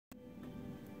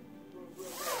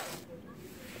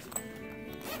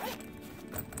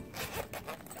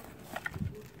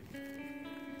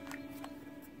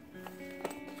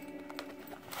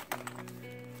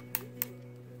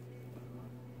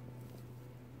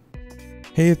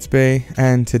Hey, it's Bey,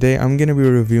 and today I'm going to be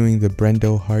reviewing the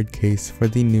Brendo Hard Case for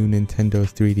the new Nintendo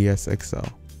 3DS XL.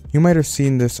 You might have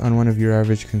seen this on one of your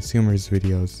average consumer's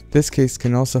videos. This case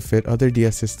can also fit other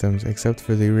DS systems except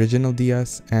for the original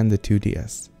DS and the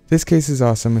 2DS. This case is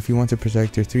awesome if you want to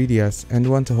protect your 3DS and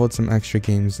want to hold some extra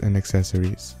games and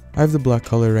accessories. I have the black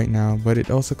color right now, but it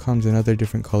also comes in other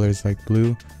different colors like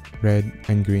blue, red,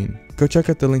 and green. Go check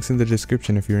out the links in the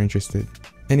description if you're interested.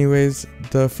 Anyways,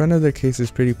 the front of their case is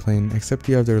pretty plain except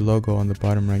you have their logo on the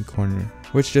bottom right corner,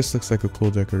 which just looks like a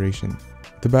cool decoration.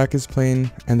 The back is plain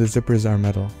and the zippers are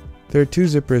metal. There are two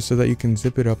zippers so that you can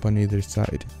zip it up on either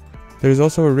side. There is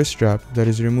also a wrist strap that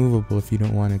is removable if you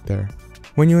don't want it there.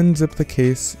 When you unzip the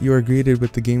case, you are greeted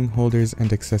with the game holders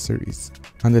and accessories.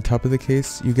 On the top of the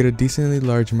case, you get a decently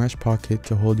large mesh pocket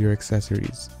to hold your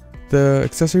accessories. The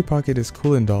accessory pocket is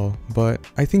cool and all, but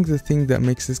I think the thing that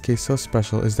makes this case so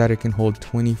special is that it can hold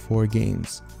 24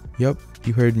 games. Yup,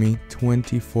 you heard me,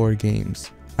 24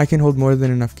 games. I can hold more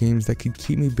than enough games that could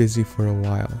keep me busy for a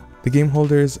while. The game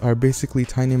holders are basically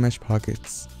tiny mesh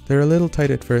pockets. They're a little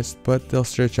tight at first, but they'll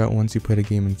stretch out once you put a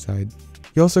game inside.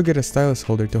 You also get a stylus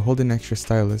holder to hold an extra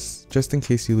stylus, just in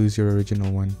case you lose your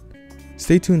original one.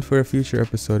 Stay tuned for a future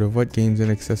episode of what games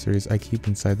and accessories I keep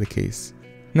inside the case.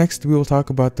 Next, we will talk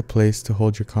about the place to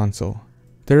hold your console.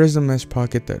 There is a mesh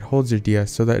pocket that holds your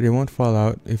DS so that it won't fall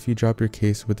out if you drop your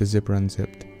case with the zipper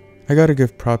unzipped. I gotta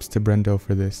give props to Brendo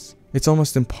for this. It's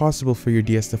almost impossible for your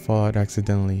DS to fall out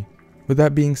accidentally. With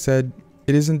that being said,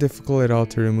 it isn't difficult at all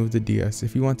to remove the DS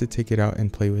if you want to take it out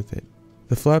and play with it.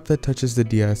 The flap that touches the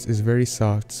DS is very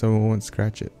soft so it won't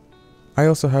scratch it. I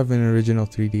also have an original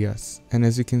 3DS, and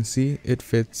as you can see, it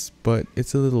fits, but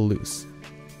it's a little loose.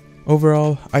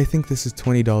 Overall, I think this is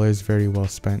 $20 very well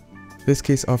spent. This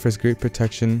case offers great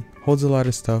protection, holds a lot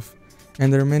of stuff,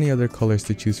 and there are many other colors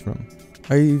to choose from.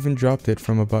 I even dropped it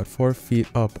from about 4 feet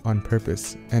up on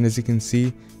purpose, and as you can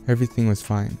see, everything was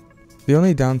fine. The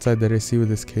only downside that I see with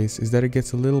this case is that it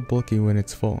gets a little bulky when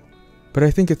it's full. But I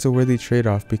think it's a worthy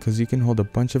trade-off because you can hold a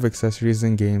bunch of accessories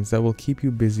and games that will keep you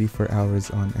busy for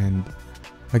hours on end.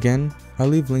 Again, I'll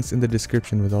leave links in the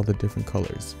description with all the different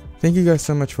colors. Thank you guys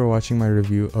so much for watching my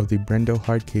review of the Brendo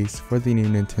Hard Case for the new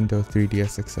Nintendo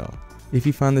 3DS XL. If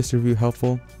you found this review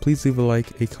helpful, please leave a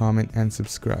like, a comment, and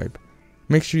subscribe.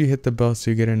 Make sure you hit the bell so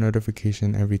you get a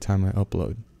notification every time I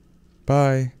upload.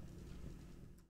 Bye!